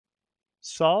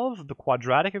Solve the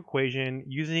quadratic equation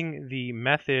using the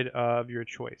method of your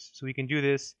choice. So we can do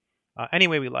this any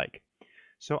way we like.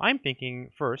 So I'm thinking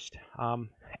first,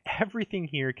 everything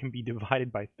here can be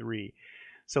divided by 3.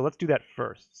 So let's do that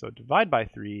first. So divide by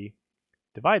 3,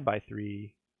 divide by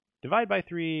 3, divide by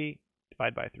 3,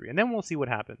 divide by 3. And then we'll see what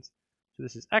happens. So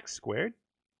this is x squared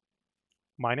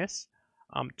minus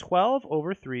 12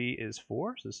 over 3 is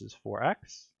 4. So this is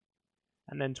 4x.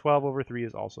 And then 12 over 3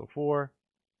 is also 4.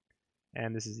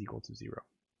 And this is equal to 0.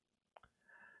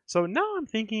 So now I'm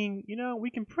thinking, we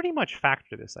can pretty much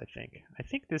factor this, I think. I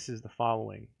think this is the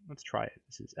following. Let's try it.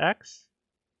 This is x,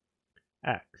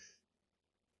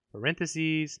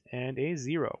 parentheses, and a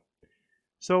 0.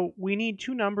 So we need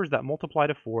two numbers that multiply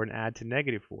to 4 and add to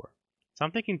negative 4. So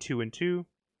I'm thinking 2 and 2,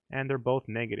 and they're both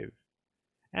negative.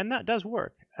 And that does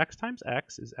work. X times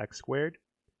x is x squared.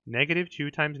 Negative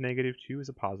 2 times negative 2 is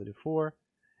a positive 4.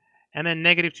 And then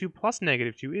negative 2 plus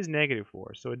negative 2 is negative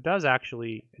 4. So it does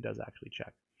actually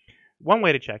check. One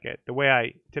way to check it, the way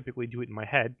I typically do it in my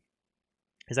head,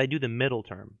 is I do the middle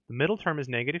term. The middle term is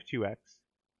negative 2x.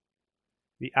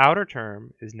 The outer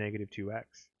term is negative 2x.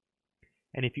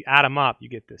 And if you add them up, you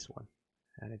get this one.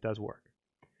 And it does work.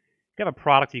 You have a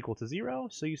product equal to 0,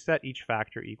 so you set each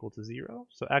factor equal to 0.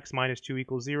 So x minus 2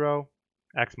 equals 0,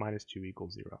 x minus 2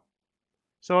 equals 0.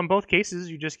 So in both cases,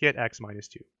 you just get x minus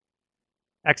 2.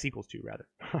 X equals 2, rather.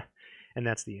 And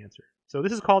that's the answer. So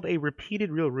this is called a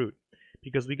repeated real root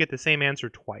because we get the same answer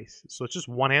twice. So it's just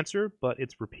one answer, but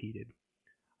it's repeated.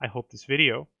 I hope this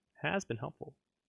video has been helpful.